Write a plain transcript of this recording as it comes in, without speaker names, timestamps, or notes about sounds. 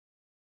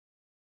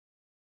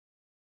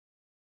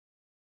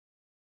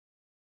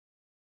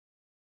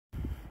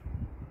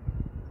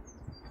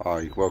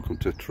Hi, welcome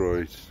to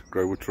Troy's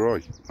Grow with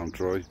Troy. I'm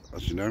Troy,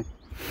 as you know.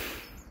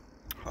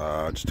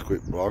 Just a quick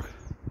vlog.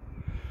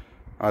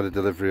 I had a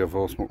delivery of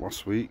horse muck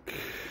last week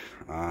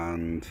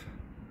and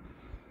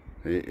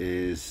it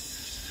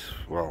is,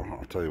 well,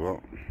 I'll tell you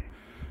what,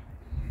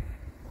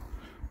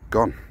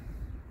 gone.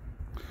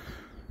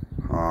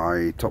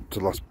 I topped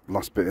the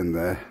last bit in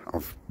there.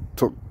 I've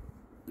took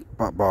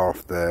that bar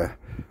off there.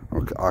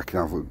 I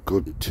can have a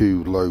good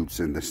 2 loads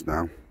in this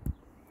now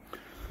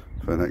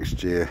for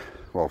next year.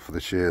 Well, for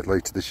this year,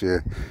 later this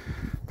year.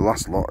 The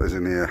last lot is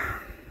in here,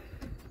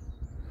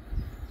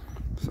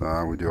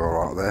 so we do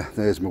alright there.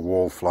 There's my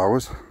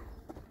wallflowers,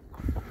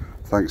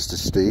 thanks to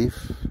Steve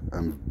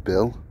and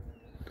Bill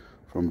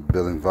from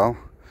Bill and Val.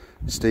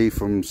 Steve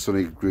from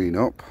Sunny Green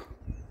Up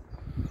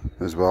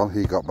as well,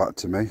 he got back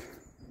to me.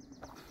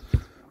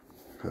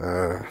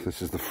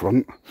 This is the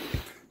front.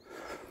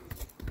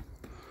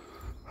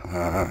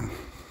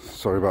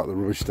 Sorry about the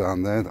rubbish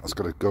down there, that's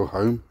got to go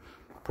home,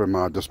 put in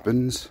my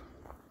dustbins.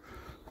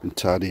 And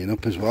tidying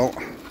up as well,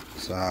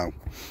 so I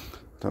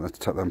don't have to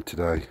take them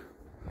today.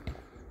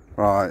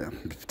 Right,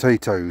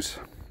 potatoes.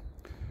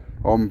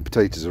 All my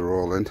potatoes are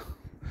all in.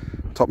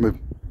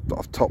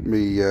 I've topped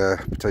my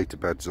potato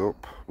beds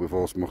up with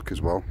horse muck as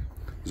well.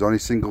 There's only a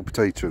single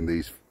potato in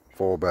these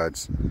 4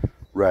 beds,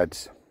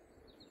 reds.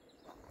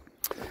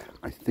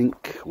 I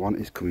think one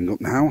is coming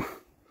up now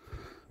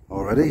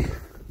already,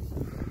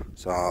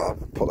 so I'll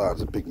put that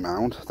as a big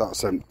mound.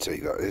 That's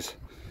empty, that is,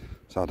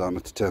 so I don't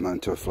have to turn that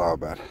into a flower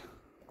bed.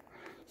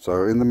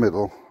 So in the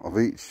middle of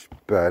each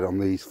bed on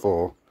these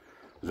 4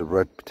 is a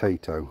red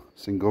potato,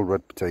 single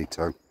red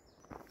potato.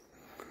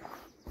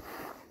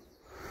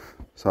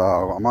 So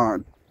I might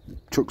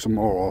chuck some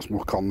more horse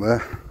muck on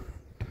there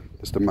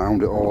just to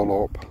mound it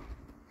all up.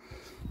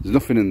 There's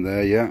nothing in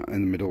there yet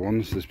in the middle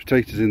ones. There's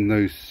potatoes in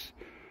those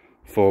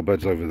 4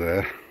 beds over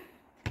there.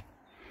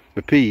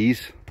 The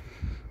peas,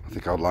 I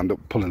think I'll end up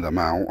pulling them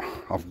out.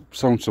 I've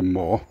sown some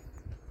more,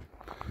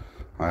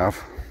 I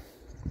have.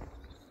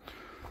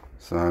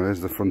 So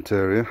here's the front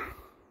area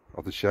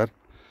of the shed.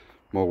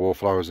 More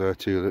wallflowers there,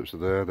 tulips are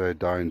there, they're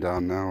dying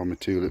down now, and my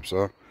tulips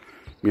are.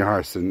 My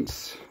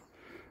hyacinths,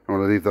 I'm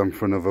going to leave them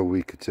for another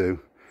week or 2,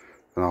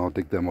 and I'll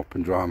dig them up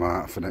and dry them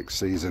out for next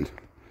season.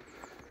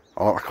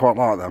 I quite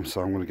like them,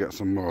 so I'm going to get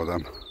some more of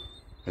them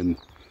in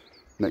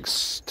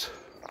next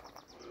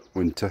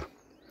winter.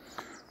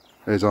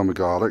 Here's all my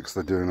garlics,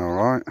 they're doing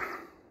alright.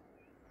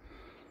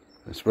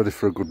 It's ready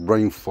for a good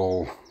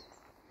rainfall.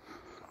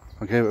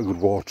 I gave it a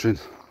good watering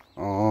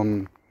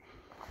on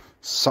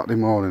Saturday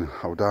morning.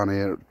 I was down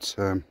here at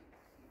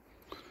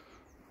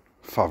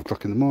 5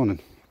 o'clock in the morning.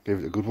 Gave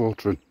it a good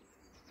watering.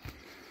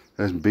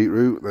 There's my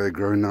beetroot, they're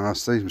growing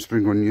nicely. My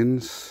spring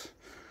onions,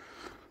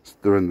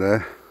 they're in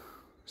there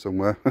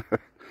somewhere.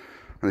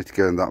 I need to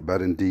go in that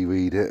bed and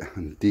de-weed it,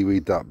 and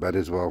de-weed that bed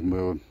as well,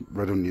 more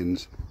red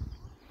onions.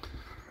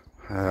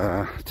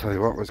 Tell you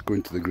what, let's go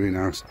into the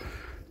greenhouse.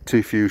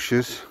 2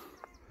 fuchsias,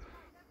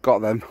 got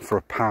them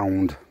for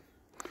 £1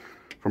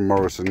 from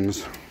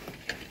Morrison's.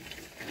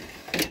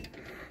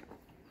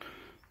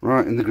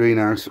 Right, in the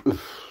greenhouse.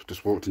 Oof,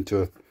 just walked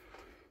into a,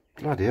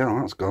 bloody hell,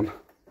 that's gone.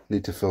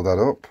 Need to fill that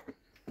up.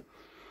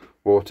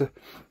 Water.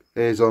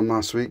 Here's all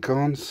my sweet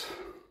corns.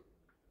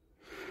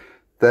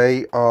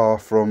 They are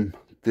from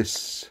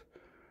this,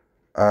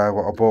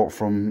 what I bought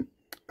from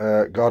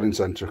Garden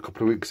Centre a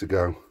couple of weeks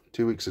ago.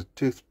 2 weeks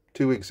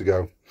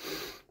ago,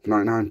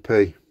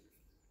 99p.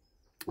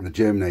 And they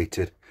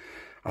germinated.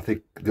 I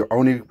think the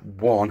only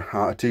 1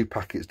 out of 2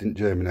 packets didn't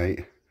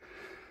germinate,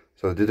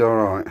 so they did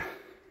alright.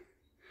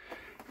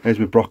 Here's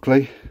my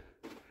broccoli,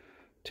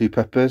 2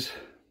 peppers,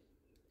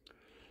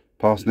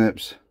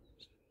 parsnips,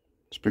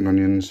 spring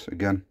onions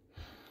again,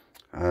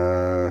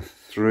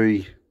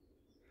 3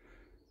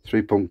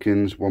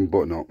 pumpkins, 1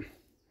 butternut.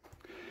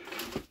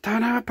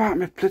 Don't know about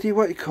my bloody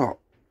wetcott.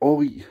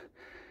 Oh,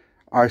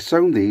 I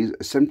sown these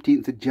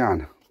 17th of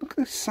Jan. Look at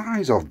the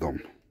size of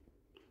them.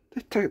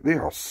 They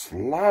are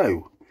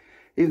slow.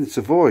 Even the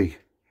Savoy,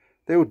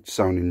 they were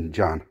sown in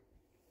Jan.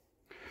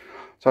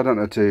 So I don't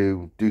know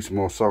to do some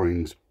more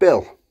sowings.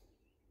 Bill,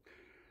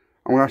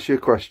 I'm going to ask you a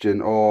question,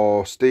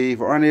 or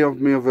Steve, or any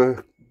of my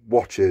other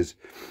watchers.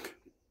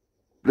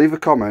 Leave a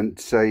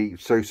comment, say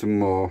sow some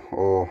more,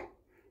 or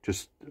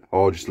just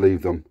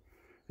leave them.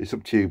 It's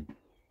up to you,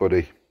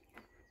 buddy,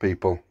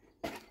 people.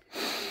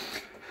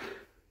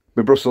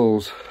 My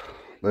Brussels,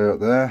 they're up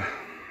there.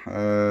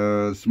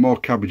 There's more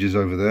cabbages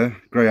over there.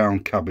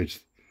 Greyhound cabbage.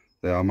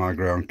 They are my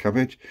greyhound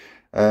cabbage.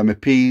 My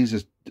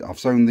peas, I've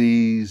sown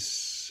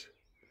these,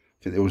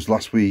 I think it was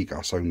last week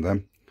I sown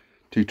them.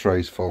 2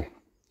 trays full.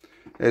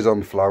 Here's all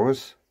my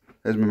flowers.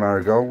 There's my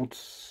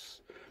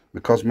marigolds,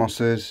 my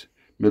cosmoses,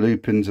 my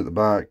lupins at the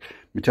back,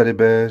 my teddy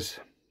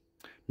bears,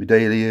 my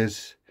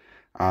dahlias,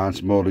 and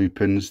some more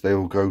lupins. They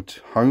will go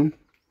to home.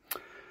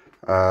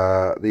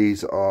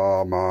 These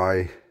are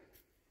my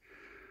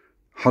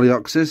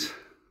hollyhocks.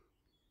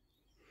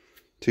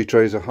 2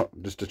 trays of,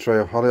 just a tray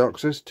of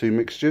hollyhocks, 2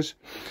 mixtures,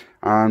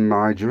 and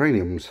my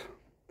geraniums,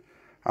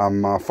 and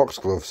my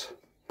foxgloves.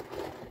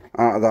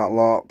 Out of that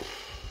lot,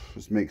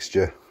 it's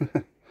mixture.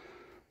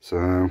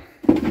 So,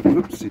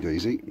 oopsie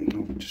daisy,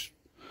 just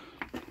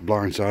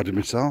blindsided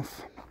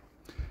myself.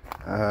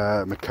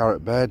 My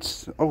carrot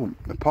beds. Oh,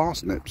 my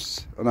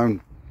parsnips. Oh, no,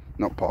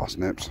 not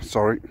parsnips,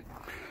 sorry.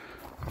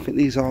 I think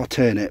these are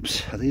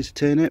turnips. Are these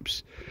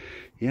turnips?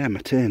 Yeah, my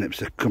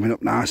turnips are coming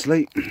up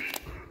nicely.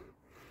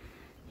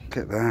 Look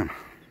at them.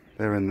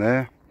 They're in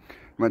there. I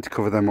meant to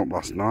cover them up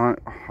last night.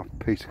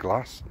 A piece of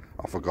glass.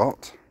 I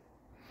forgot.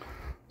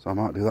 So I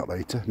might do that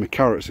later. My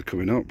carrots are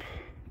coming up.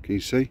 Can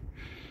you see?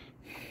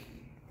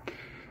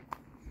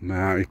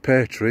 My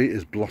pear tree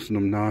is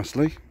blossoming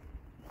nicely.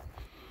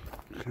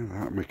 Look at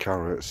that, my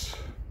carrots.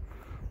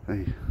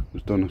 They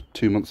was done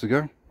 2 months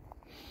ago.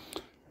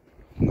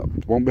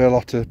 Won't be a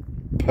lot of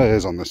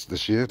pears on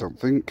this year, I don't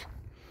think.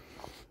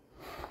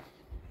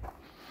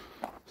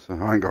 So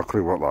I ain't got a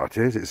clue what that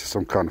is. It's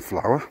some kind of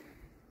flower.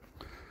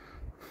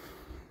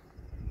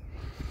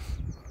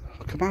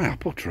 Look at my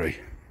apple tree.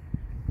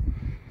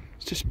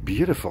 It's just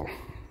beautiful.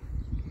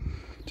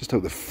 Just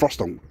hope the frost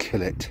don't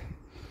kill it.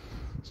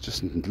 It's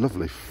just a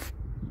lovely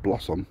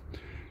blossom.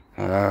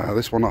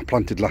 This one I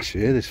planted last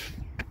year, this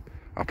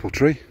apple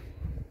tree.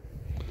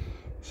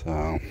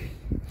 So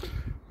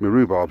my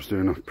rhubarb's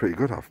doing pretty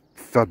good. I've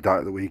fed that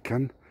at the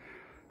weekend.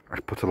 I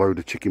put a load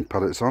of chicken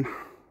pellets on.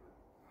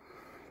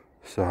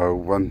 So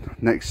when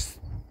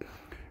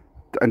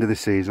the end of the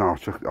season,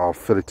 I'll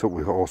fill it up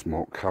with horse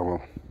milk. I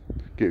will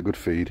get a good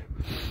feed.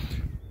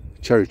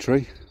 Cherry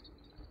tree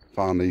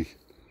finally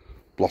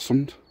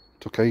blossomed.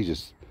 Took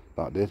ages,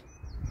 that did.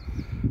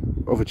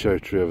 Other cherry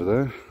tree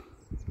over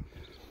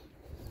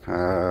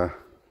there.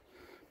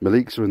 My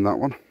leeks are in that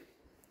one.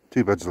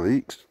 2 beds of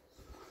leeks.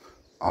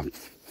 I've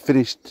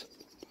finished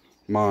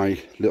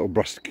my little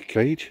brassica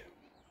cage.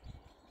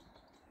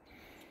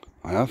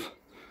 I have.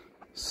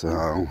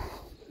 So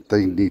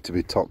they need to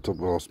be topped up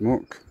with horse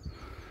milk.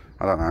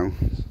 I don't know,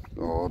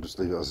 or just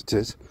leave it as it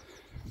is.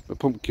 The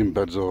pumpkin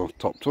beds are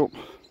topped up.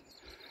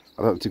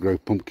 I don't have to grow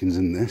pumpkins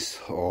in this,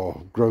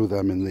 or grow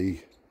them at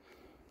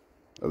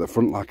the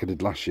front like I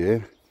did last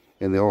year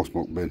in the horse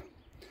milk bin.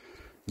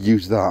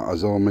 Use that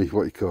as all me,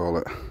 what you call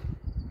it.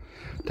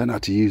 Don't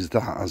have to use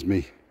that as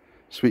me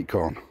sweet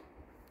corn.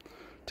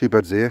 2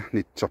 beds here,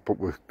 need to top up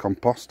with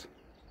compost.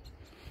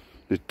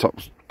 Need to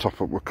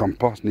top up with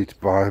compost. Need to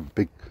buy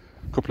a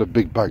couple of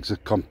big bags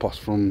of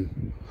compost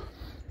from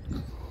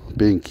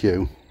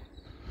B&Q,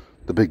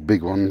 the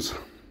big ones.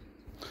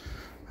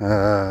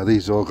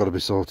 These all got to be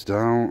sorted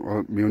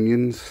out. My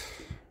onions,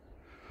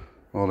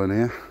 all in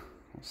here.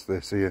 What's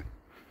this here?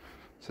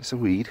 Is this a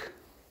weed?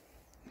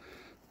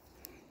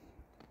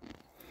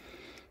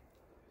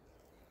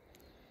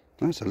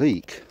 No, it's a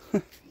leek.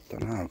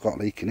 Don't know, I've got a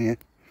leek in here.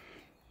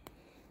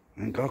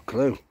 Ain't got a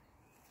clue.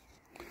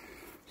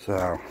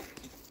 So,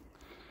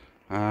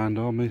 and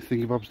all my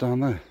thingy bobs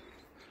down there.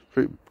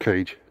 Fruit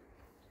cage.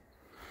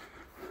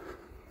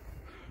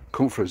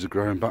 Comforts are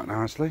growing back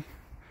nicely.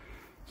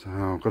 So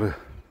I've got to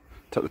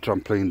take the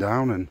trampoline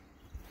down and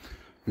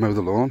mow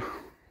the lawn.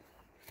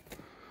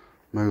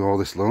 Mow all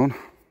this lawn.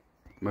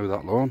 Mow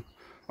that lawn.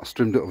 I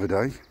trimmed it the other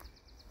day.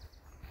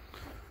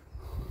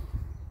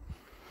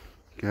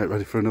 Get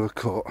ready for another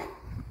cut.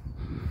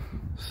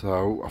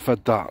 So I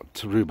fed that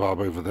to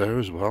rhubarb over there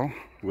as well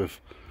with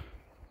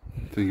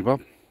thingy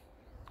bob.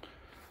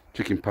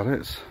 Chicken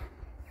pellets.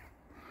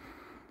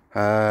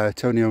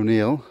 Tony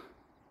O'Neill,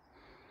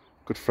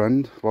 good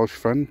friend, Welsh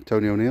friend,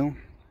 Tony O'Neill,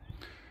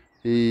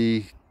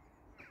 he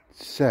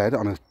said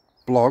on a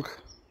blog,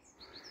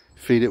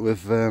 feed it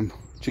with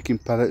chicken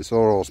pellets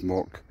or horse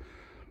milk,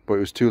 but it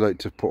was too late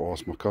to put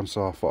horse milk on,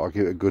 so I thought I'd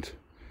give it a good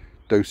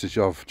dosage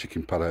of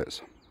chicken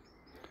pellets.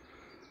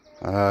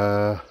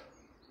 I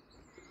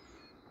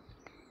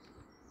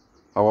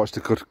watched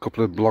a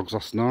couple of blogs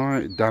last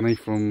night. Danny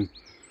from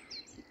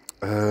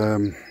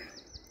the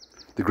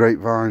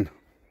Grapevine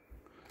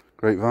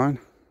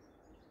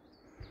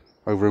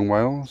over in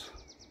Wales.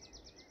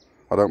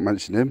 I don't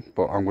mention him,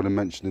 but I'm going to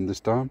mention him this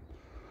time.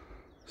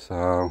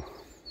 So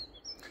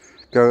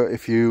go,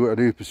 if you are a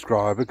new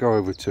subscriber, go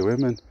over to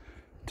him and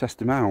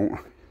test him out.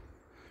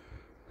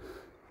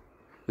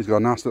 He's got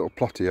a nice little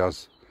plot, he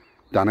has,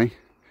 Danny.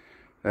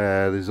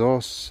 There's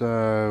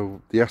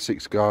also the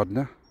Essex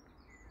gardener,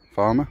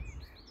 farmer,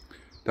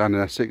 down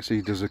in Essex.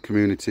 He does a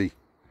community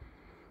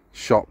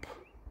shop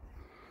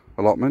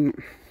allotment.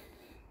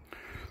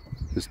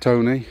 There's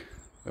Tony,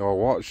 who I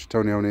watch,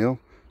 Tony O'Neill,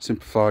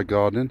 Simplified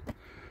Gardening.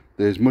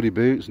 There's Muddy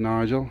Boots,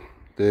 Nigel.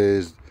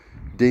 There's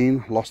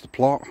Dean, Lost the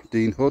Plot,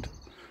 Dean Hood.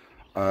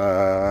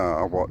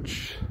 I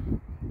watch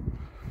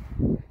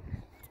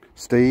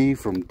Steve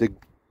from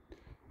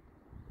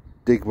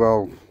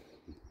Digwell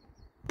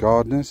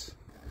Gardeners.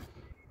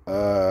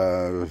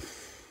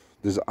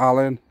 There's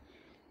Alan,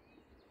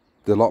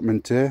 the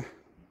allotment here.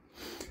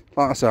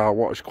 Like I say, I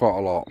watch quite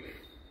a lot.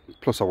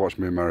 Plus I watch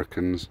my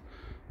Americans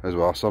as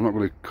well, so I'm not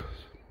going to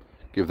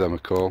give them a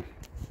call.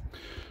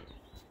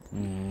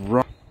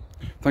 Right.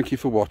 Thank you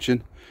for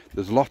watching.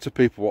 There's a lot of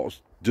people that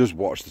does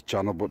watch the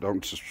channel but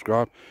don't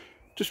subscribe.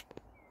 Just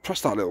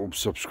press that little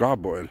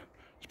subscribe button.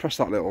 Just press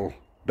that little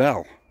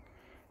bell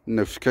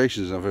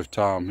notifications every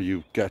time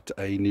you get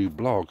a new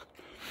blog.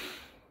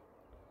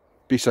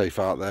 Be safe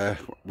out there.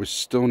 We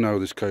still know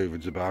this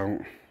COVID's about.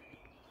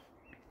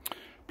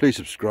 Please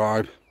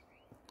subscribe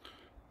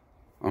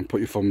and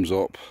put your thumbs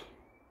up.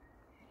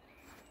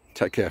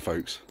 Take care,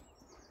 folks.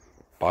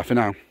 Bye for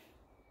now.